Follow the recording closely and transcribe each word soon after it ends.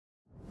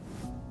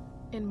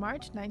In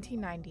March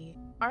 1990,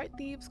 art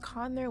thieves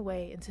conned their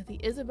way into the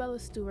Isabella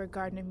Stewart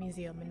Gardner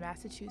Museum in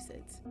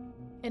Massachusetts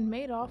and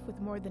made off with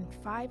more than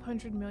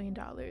 $500 million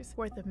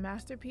worth of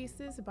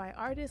masterpieces by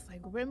artists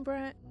like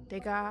Rembrandt,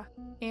 Degas,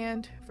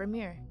 and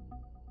Vermeer.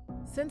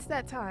 Since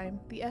that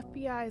time, the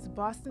FBI's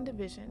Boston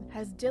Division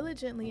has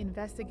diligently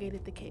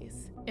investigated the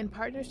case in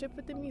partnership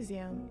with the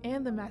museum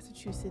and the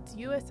Massachusetts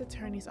U.S.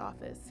 Attorney's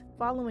Office,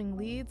 following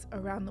leads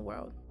around the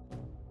world.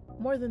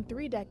 More than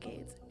 3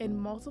 decades and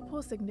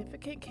multiple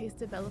significant case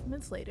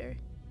developments later,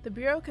 the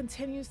Bureau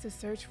continues to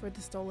search for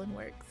the stolen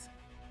works.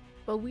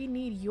 But we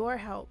need your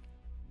help.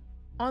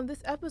 On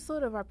this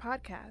episode of our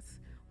podcast,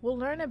 we'll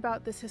learn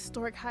about this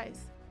historic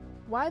heist,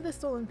 why the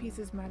stolen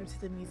pieces matter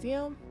to the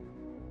museum,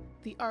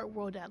 the art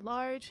world at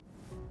large,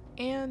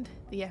 and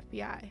the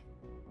FBI.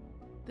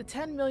 The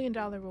 $10 million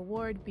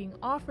reward being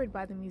offered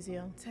by the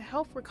museum to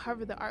help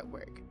recover the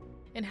artwork,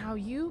 and how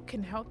you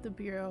can help the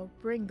Bureau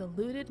bring the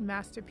looted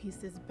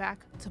masterpieces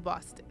back to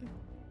Boston.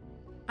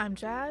 I'm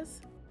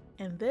Jazz,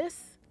 and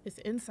this is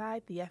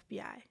Inside the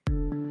FBI.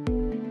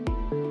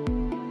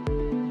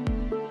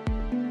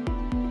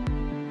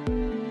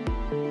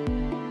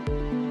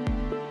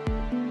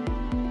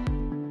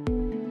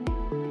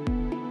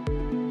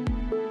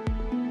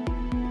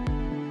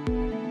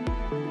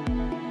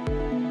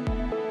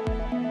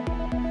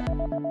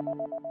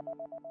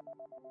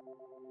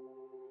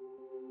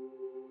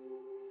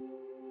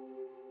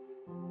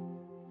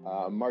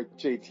 March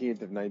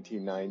 18th of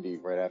 1990,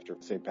 right after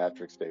St.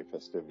 Patrick's Day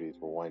festivities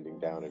were winding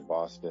down in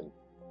Boston,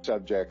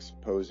 subjects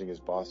posing as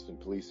Boston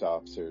police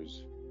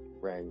officers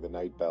rang the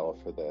night bell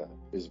for the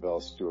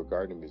Isabella Stewart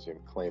Gardner Museum,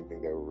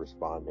 claiming they were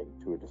responding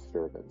to a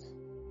disturbance.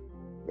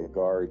 The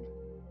guard,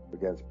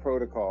 against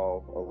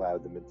protocol,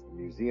 allowed them into the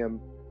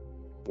museum.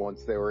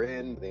 Once they were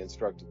in, they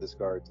instructed this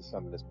guard to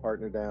summon his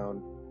partner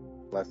down.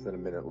 Less than a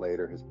minute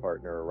later, his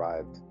partner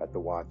arrived at the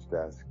watch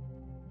desk.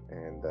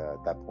 And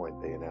at that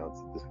point, they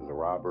announced that this was a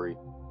robbery.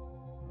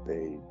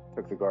 They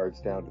took the guards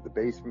down to the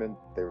basement.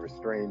 They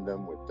restrained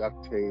them with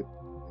duct tape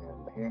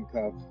and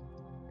handcuffs.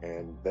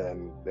 And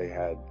then they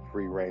had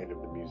free reign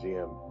of the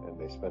museum, and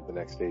they spent the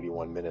next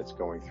 81 minutes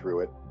going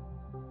through it.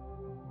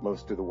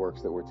 Most of the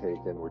works that were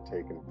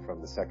taken from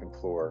the second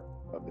floor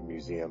of the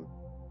museum.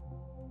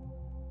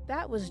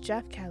 That was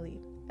Jeff Kelly,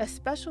 a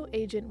special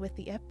agent with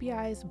the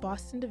FBI's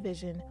Boston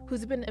Division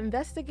who's been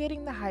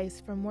investigating the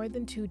heist for more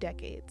than 2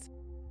 decades.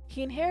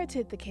 He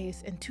inherited the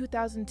case in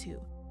 2002,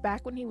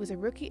 back when he was a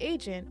rookie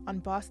agent on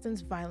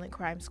Boston's Violent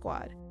Crime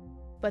Squad.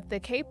 But the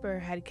caper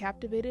had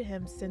captivated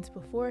him since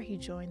before he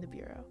joined the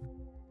Bureau.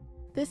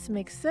 This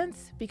makes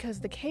sense because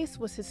the case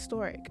was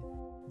historic.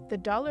 The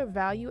dollar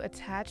value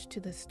attached to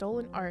the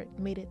stolen art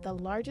made it the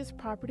largest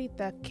property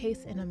theft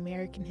case in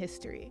American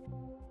history.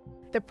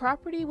 The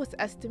property was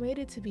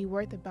estimated to be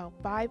worth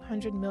about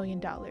 $500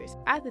 million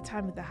at the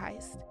time of the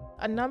heist,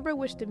 a number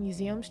which the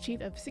museum's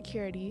chief of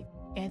security,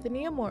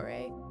 Anthony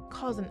Amore,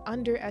 calls an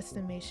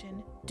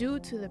underestimation due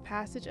to the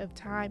passage of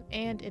time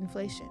and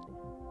inflation.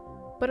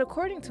 But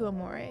according to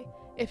Amore,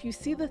 if you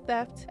see the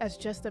theft as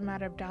just a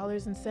matter of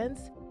dollars and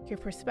cents, your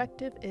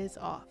perspective is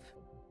off.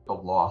 The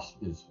loss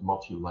is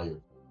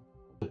multi-layered.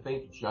 To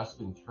think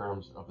just in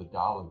terms of the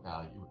dollar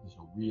value is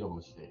a real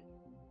mistake.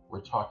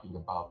 We're talking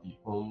about the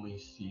only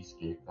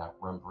seascape that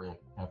Rembrandt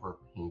ever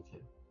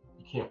painted.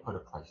 You can't put a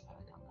price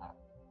tag on that.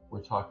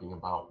 We're talking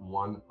about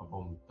one of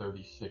only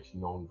 36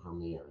 known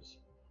Vermeers.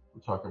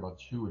 We're talking about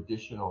 2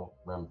 additional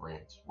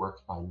Rembrandts,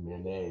 works by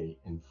Manet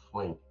and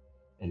Flink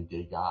and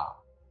Degas.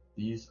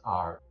 These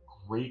are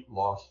great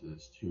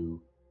losses to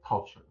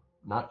culture,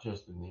 not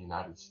just in the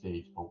United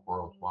States, but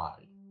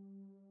worldwide.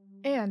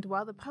 And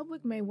while the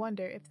public may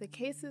wonder if the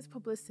case's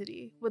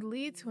publicity would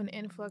lead to an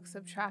influx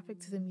of traffic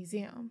to the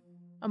museum,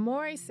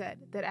 Amore said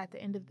that at the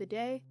end of the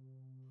day,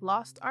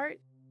 lost art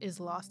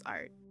is lost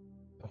art.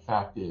 The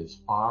fact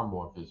is, far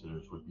more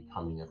visitors would be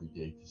coming every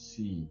day to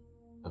see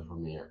the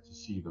Vermeer, to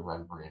see the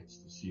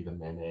Rembrandts, to see the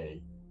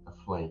Manet, the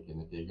Flink, and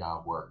the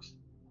Degas works,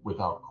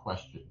 without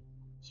question.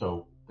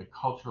 So the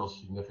cultural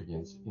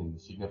significance in the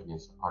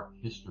significance of art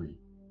history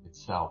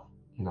itself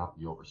cannot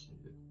be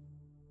overstated.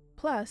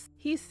 Plus,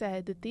 he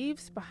said the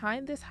thieves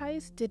behind this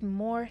heist did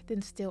more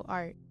than steal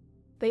art.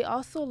 They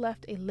also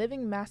left a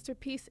living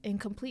masterpiece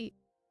incomplete.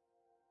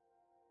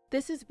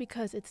 This is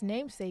because its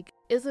namesake,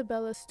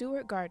 Isabella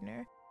Stewart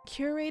Gardner,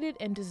 curated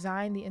and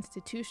designed the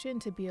institution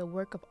to be a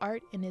work of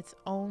art in its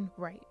own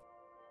right.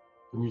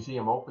 The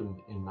museum opened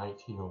in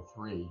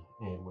 1903,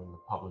 and when the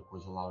public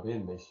was allowed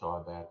in, they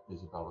saw that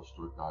Isabella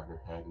Stewart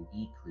Gardner had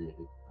indeed created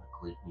a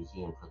great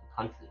museum for the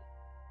country.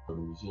 So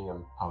the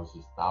museum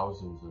houses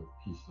thousands of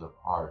pieces of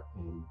art,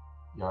 and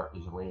the art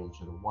is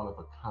arranged in a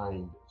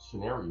one-of-a-kind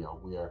scenario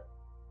where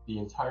the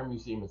entire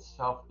museum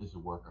itself is a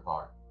work of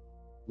art.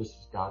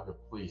 Mrs. Gardner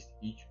placed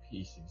each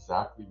piece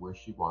exactly where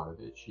she wanted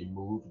it. She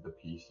moved the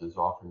pieces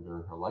often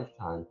during her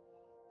lifetime,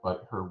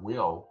 but her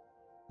will,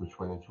 which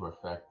went into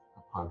effect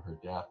upon her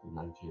death in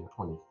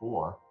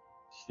 1924,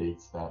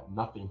 states that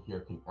nothing here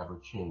can ever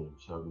change.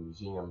 So the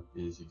museum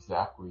is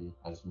exactly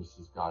as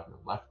Mrs. Gardner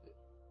left it.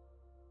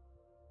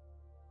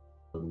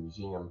 So the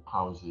museum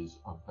houses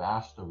a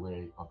vast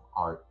array of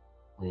art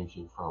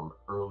ranging from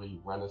early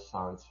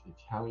Renaissance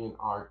Italian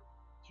art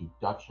to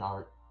Dutch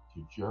art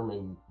to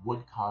German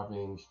wood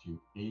carvings to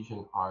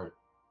Asian art.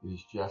 It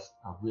is just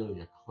a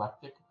really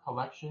eclectic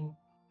collection.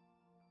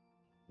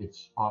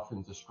 It's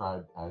often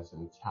described as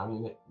an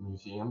Italianate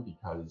museum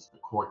because the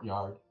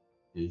courtyard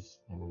is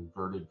an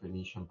inverted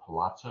Venetian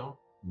palazzo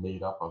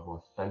made up of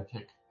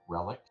authentic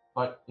relics.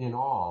 But in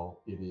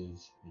all, it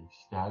is a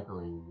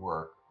staggering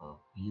work of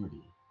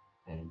beauty,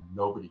 and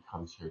nobody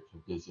comes here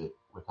to visit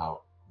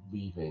without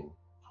leaving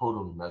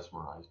totally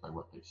mesmerized by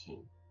what they've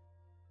seen.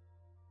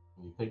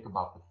 When you think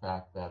about the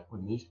fact that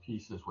when these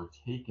pieces were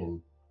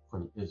taken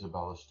from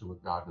Isabella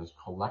Stewart Gardner's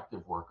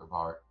collective work of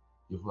art,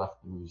 you've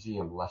left the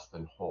museum less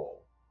than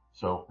whole.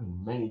 So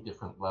in many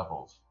different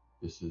levels,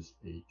 this is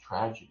a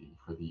tragedy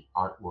for the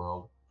art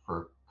world,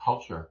 for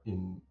culture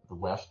in the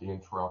West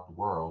and throughout the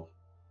world,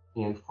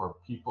 and for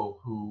people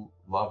who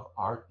love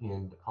art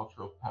and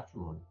cultural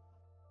patrimony.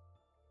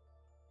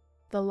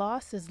 The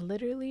loss is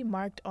literally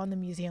marked on the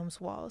museum's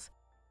walls,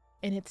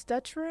 in its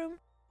Dutch room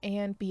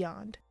and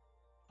beyond.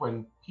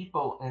 When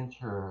people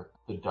enter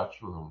the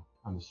Dutch room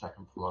on the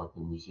second floor of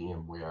the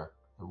museum where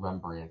the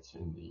Rembrandts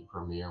and the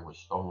Vermeer were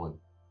stolen,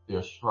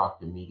 they're struck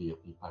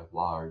immediately by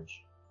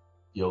large,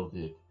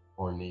 gilded,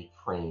 ornate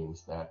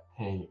frames that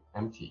hang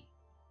empty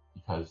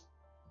because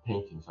the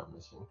paintings are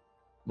missing.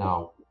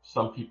 Now,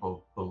 some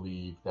people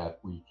believe that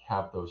we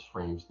have those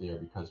frames there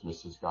because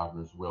Mrs.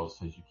 Gardner's will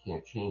says you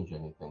can't change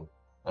anything.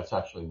 That's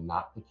actually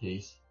not the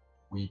case.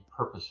 We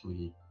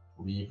purposely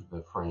leave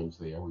the frames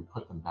there. We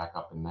put them back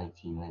up in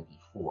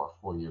 1994,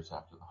 4 years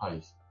after the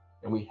heist.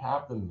 And we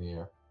have them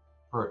there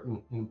for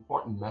an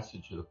important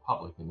message to the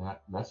public. And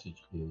that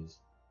message is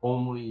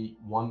only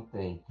one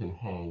thing can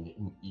hang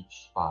in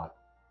each spot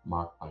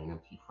marked by an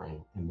empty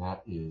frame, and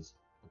that is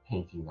the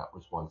painting that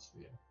was once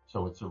there.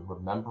 So it's a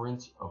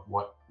remembrance of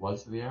what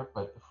was there,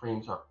 but the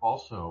frames are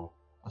also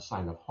a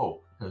sign of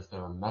hope because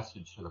they're a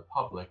message to the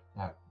public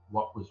that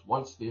what was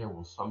once there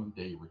will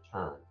someday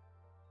return.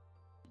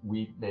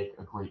 We make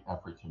a great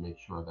effort to make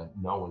sure that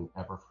no one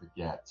ever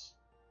forgets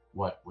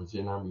what was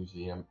in our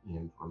museum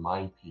and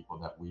remind people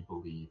that we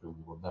believe and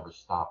we will never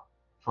stop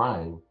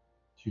trying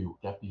to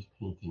get these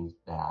paintings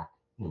back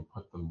and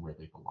put them where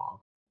they belong.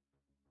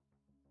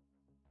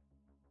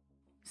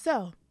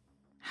 So,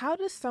 how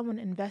does someone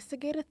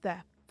investigate a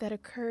theft that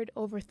occurred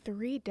over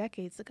 3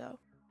 decades ago?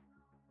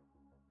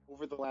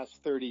 Over the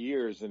last 30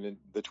 years, and in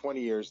the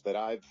 20 years that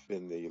I've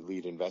been the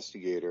lead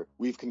investigator,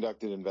 we've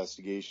conducted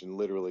investigation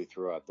literally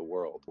throughout the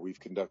world. We've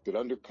conducted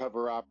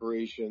undercover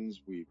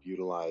operations, we've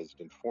utilized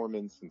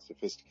informants and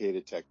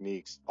sophisticated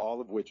techniques, all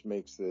of which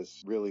makes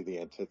this really the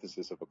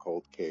antithesis of a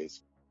cold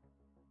case.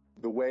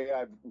 The way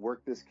I've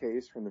worked this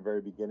case from the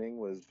very beginning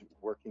was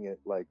working it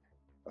like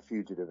a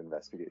fugitive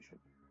investigation.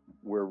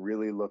 We're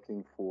really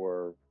looking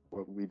for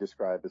what we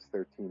describe as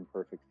 13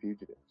 perfect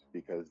fugitives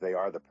because they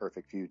are the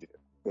perfect fugitive.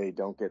 They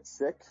don't get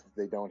sick.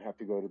 They don't have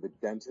to go to the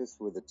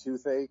dentist with a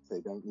toothache. They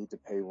don't need to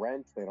pay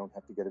rent. They don't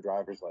have to get a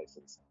driver's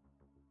license.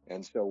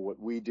 And so what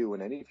we do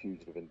in any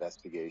fugitive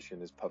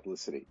investigation is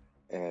publicity.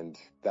 And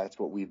that's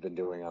what we've been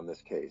doing on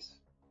this case.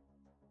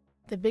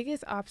 The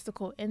biggest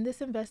obstacle in this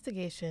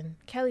investigation,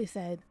 Kelly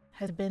said,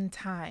 has been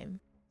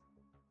time.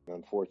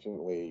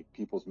 Unfortunately,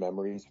 people's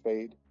memories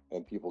fade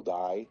and people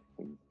die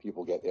and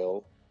people get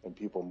ill and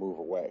people move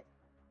away.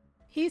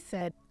 He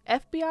said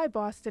FBI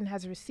Boston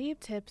has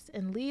received tips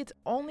and leads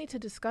only to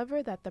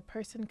discover that the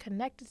person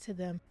connected to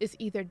them is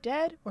either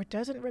dead or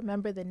doesn't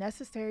remember the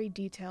necessary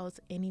details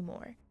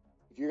anymore.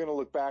 If you're going to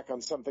look back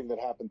on something that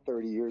happened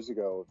 30 years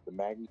ago of the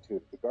magnitude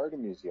of the Gardner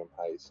Museum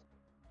heist,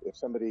 if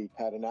somebody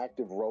had an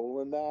active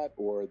role in that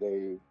or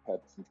they had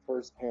some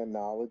first-hand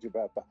knowledge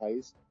about the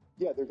heist,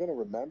 yeah, they're going to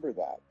remember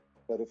that.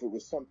 But if it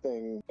was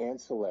something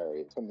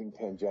ancillary, something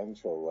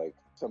tangential, like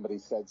somebody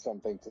said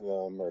something to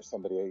them or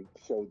somebody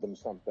showed them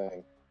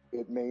something,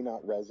 it may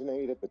not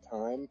resonate at the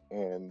time,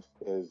 and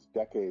as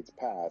decades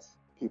pass,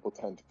 people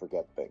tend to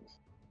forget things.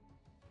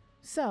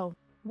 So,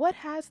 what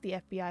has the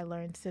FBI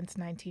learned since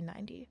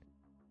 1990?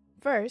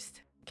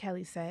 First,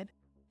 Kelly said,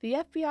 the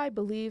FBI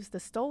believes the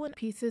stolen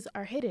pieces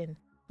are hidden,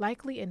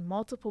 likely in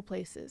multiple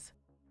places.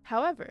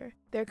 However,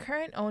 their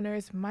current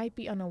owners might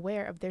be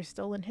unaware of their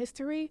stolen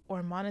history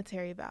or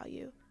monetary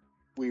value.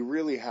 We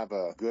really have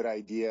a good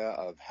idea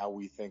of how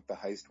we think the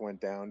heist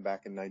went down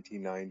back in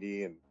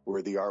 1990 and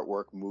where the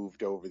artwork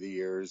moved over the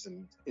years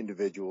and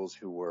individuals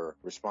who were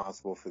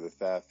responsible for the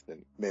theft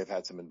and may have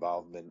had some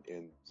involvement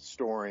in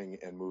storing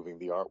and moving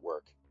the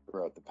artwork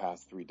throughout the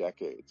past 3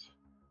 decades.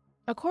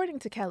 According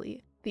to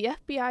Kelly, the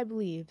FBI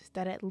believes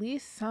that at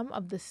least some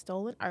of the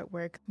stolen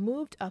artwork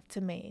moved up to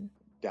Maine.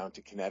 Down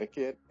to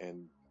Connecticut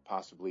and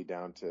possibly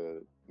down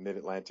to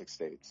mid-Atlantic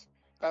states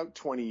about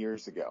 20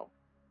 years ago.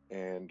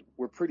 And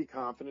we're pretty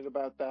confident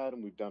about that,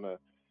 and we've done a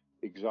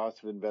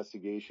exhaustive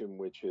investigation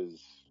which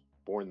has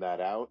borne that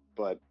out.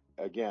 But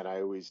again, I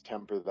always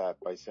temper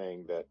that by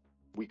saying that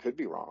we could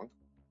be wrong.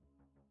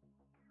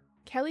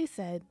 Kelly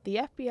said the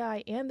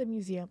FBI and the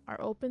museum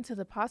are open to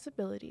the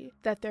possibility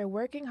that their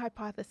working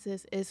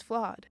hypothesis is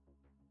flawed.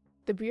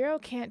 The Bureau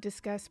can't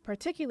discuss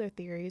particular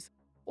theories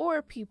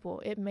or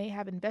people it may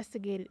have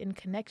investigated in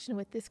connection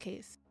with this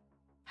case.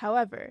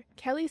 However,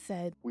 Kelly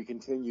said, "We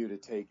continue to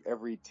take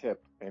every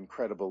tip and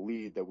credible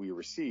lead that we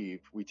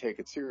receive, we take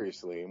it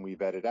seriously and we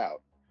vet it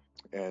out.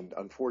 And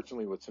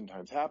unfortunately, what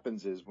sometimes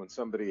happens is when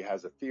somebody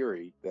has a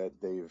theory that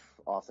they've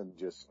often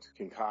just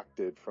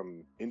concocted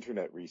from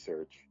internet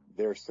research,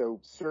 they're so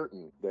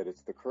certain that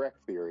it's the correct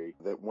theory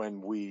that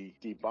when we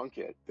debunk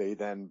it, they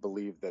then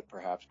believe that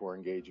perhaps we're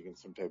engaging in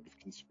some type of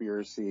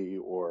conspiracy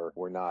or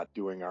we're not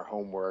doing our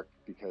homework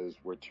because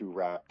we're too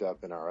wrapped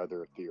up in our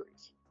other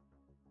theories.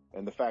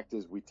 And the fact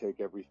is we take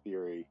every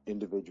theory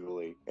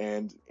individually.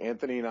 And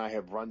Anthony and I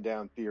have run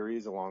down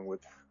theories along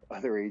with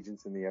other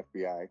agents in the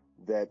FBI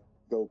that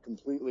go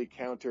completely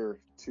counter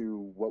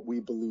to what we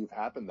believe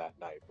happened that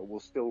night, but we'll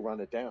still run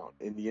it down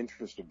in the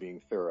interest of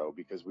being thorough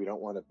because we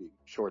don't want to be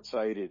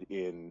short-sighted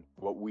in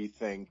what we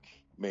think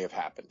may have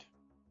happened.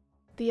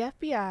 The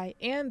FBI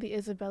and the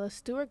Isabella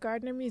Stewart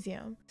Gardner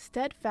Museum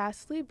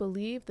steadfastly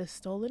believe the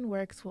stolen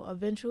works will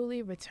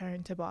eventually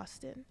return to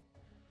Boston.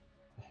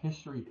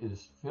 History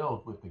is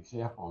filled with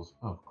examples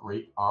of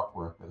great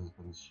artwork that has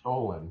been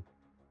stolen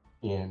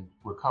and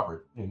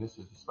recovered, and this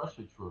is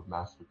especially true of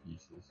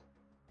masterpieces.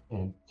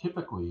 And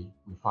typically,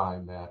 we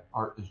find that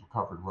art is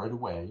recovered right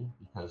away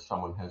because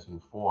someone has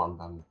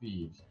informed on the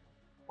thieves,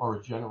 or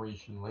a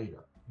generation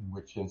later, in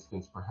which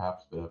instance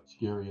perhaps the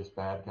scariest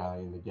bad guy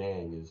in the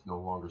gang is no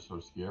longer so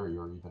scary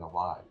or even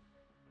alive.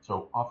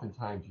 So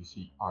oftentimes you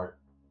see art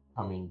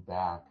coming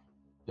back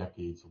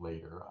decades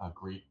later. A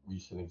great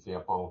recent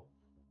example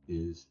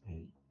is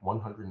a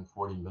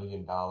 $140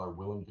 million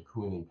Willem de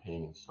Kooning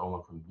painting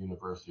stolen from the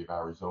University of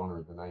Arizona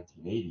in the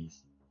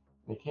 1980s.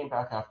 And it came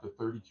back after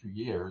 32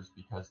 years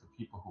because the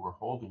people who were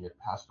holding it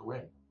passed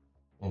away.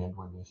 And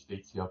when the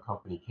estate sale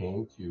company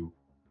came to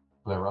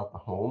clear out the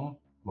home,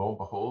 lo and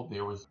behold,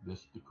 there was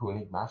this de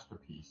Kooning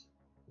masterpiece,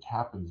 which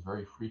happens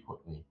very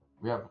frequently.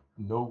 We have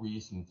no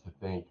reason to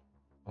think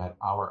that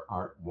our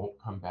art won't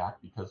come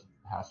back because of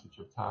the passage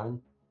of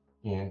time.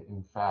 And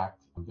in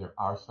fact, there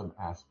are some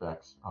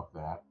aspects of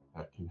that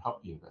that can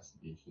help the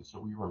investigation. So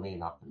we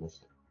remain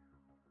optimistic.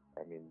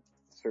 I mean,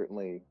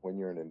 certainly when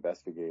you're an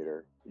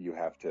investigator, you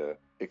have to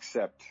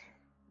accept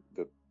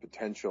the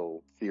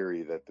potential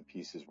theory that the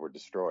pieces were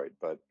destroyed,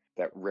 but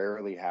that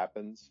rarely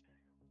happens.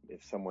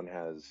 If someone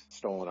has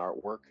stolen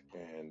artwork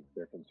and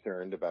they're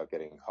concerned about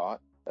getting caught,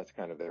 that's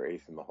kind of their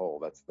ace in the hole.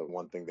 That's the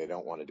one thing they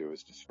don't want to do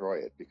is destroy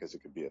it because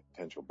it could be a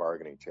potential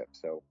bargaining chip.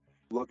 So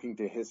looking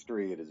to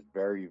history, it is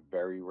very,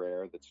 very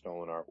rare that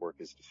stolen artwork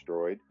is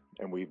destroyed,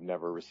 and we've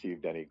never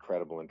received any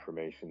credible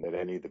information that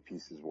any of the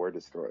pieces were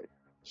destroyed.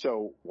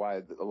 So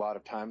while a lot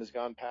of time has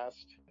gone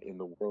past in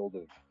the world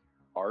of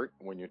art,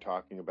 when you're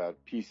talking about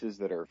pieces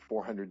that are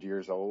 400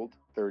 years old,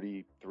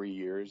 33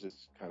 years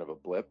is kind of a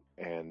blip,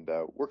 and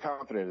we're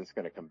confident it's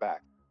going to come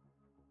back.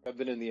 I've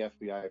been in the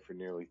FBI for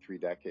nearly 3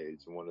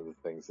 decades, and one of the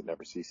things that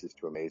never ceases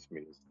to amaze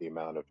me is the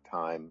amount of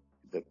time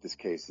that this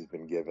case has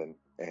been given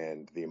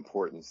and the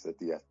importance that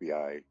the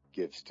FBI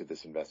gives to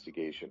this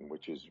investigation,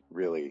 which is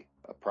really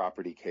a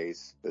property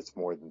case that's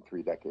more than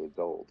 3 decades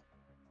old.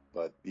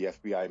 But the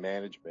FBI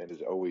management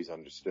has always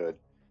understood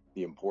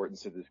the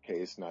importance of this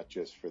case, not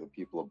just for the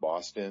people of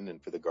Boston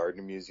and for the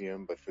Gardner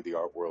Museum, but for the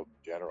art world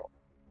in general.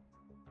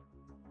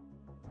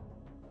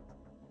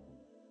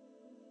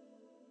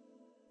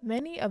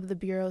 Many of the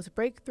Bureau's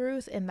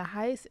breakthroughs in the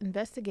Heist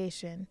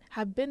investigation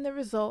have been the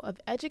result of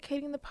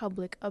educating the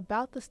public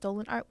about the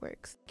stolen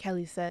artworks,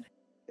 Kelly said.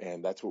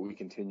 And that's what we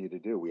continue to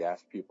do. We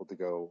ask people to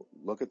go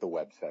look at the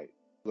website,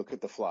 look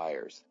at the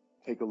flyers,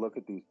 take a look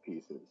at these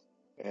pieces.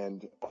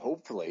 And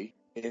hopefully,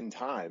 in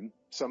time,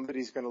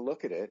 somebody's going to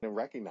look at it and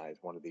recognize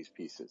one of these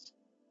pieces.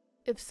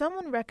 If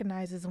someone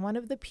recognizes one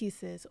of the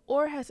pieces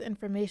or has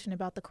information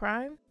about the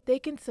crime, they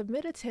can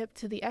submit a tip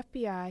to the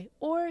FBI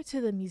or to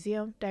the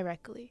museum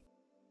directly.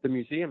 The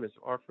museum is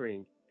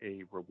offering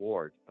a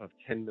reward of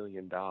 $10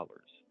 million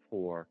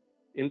for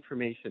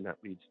information that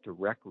leads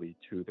directly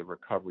to the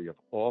recovery of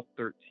all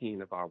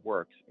 13 of our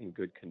works in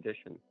good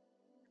condition.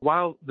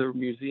 While the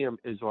museum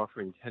is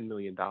offering $10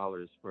 million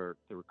for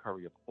the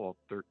recovery of all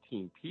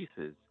 13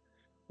 pieces,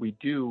 we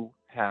do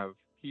have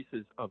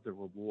pieces of the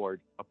reward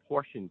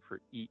apportioned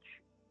for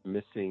each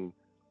missing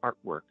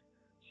artwork.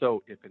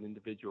 So if an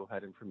individual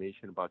had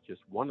information about just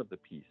one of the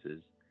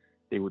pieces,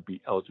 they would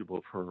be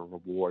eligible for a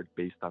reward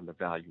based on the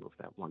value of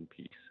that one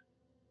piece.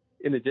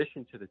 In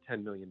addition to the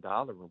 $10 million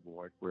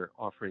reward, we're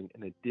offering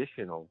an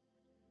additional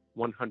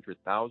 $100,000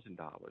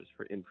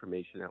 for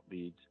information that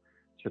leads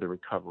to the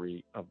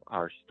recovery of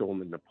our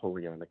stolen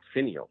Napoleonic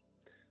finial.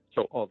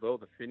 So although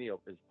the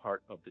finial is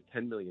part of the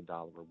 $10 million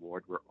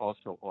reward, we're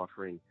also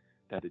offering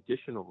that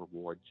additional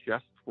reward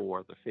just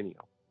for the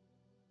finial.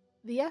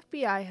 The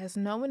FBI has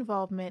no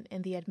involvement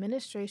in the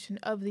administration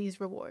of these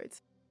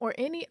rewards or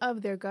any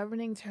of their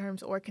governing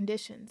terms or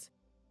conditions.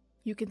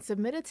 You can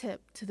submit a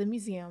tip to the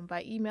museum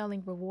by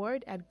emailing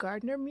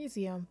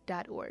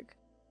reward@gardnermuseum.org.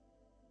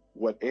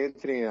 What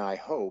Anthony and I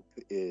hope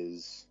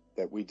is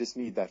that we just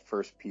need that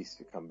first piece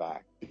to come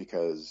back,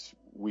 because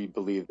we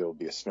believe there will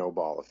be a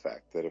snowball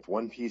effect, that if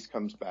one piece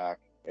comes back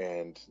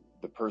and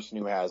the person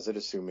who has it,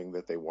 assuming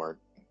that they weren't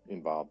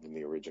involved in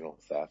the original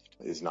theft,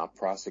 is not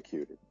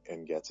prosecuted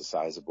and gets a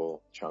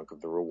sizable chunk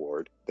of the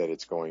reward, that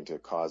it's going to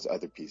cause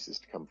other pieces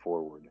to come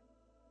forward.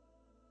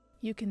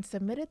 You can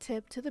submit a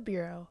tip to the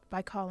Bureau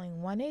by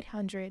calling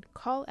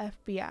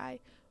 1-800-CALL-FBI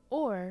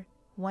or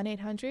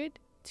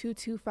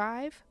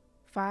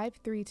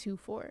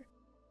 1-800-225-5324,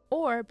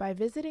 or by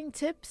visiting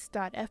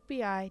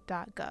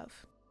tips.fbi.gov.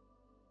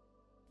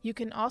 You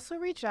can also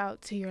reach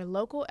out to your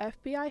local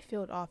FBI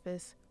field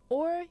office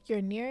or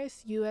your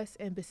nearest U.S.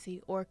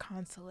 Embassy or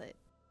consulate.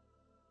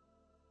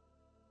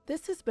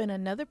 This has been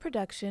another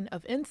production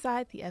of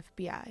Inside the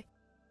FBI.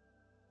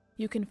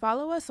 You can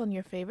follow us on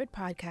your favorite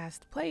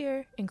podcast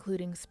player,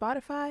 including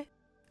Spotify,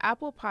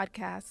 Apple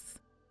Podcasts,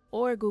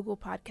 or Google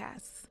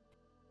Podcasts.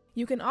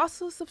 You can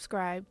also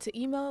subscribe to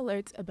email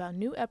alerts about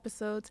new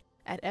episodes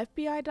at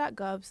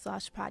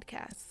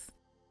fbi.gov/podcasts.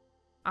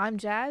 I'm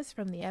Jazz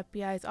from the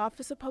FBI's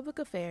Office of Public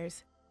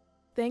Affairs.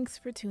 Thanks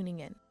for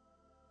tuning in.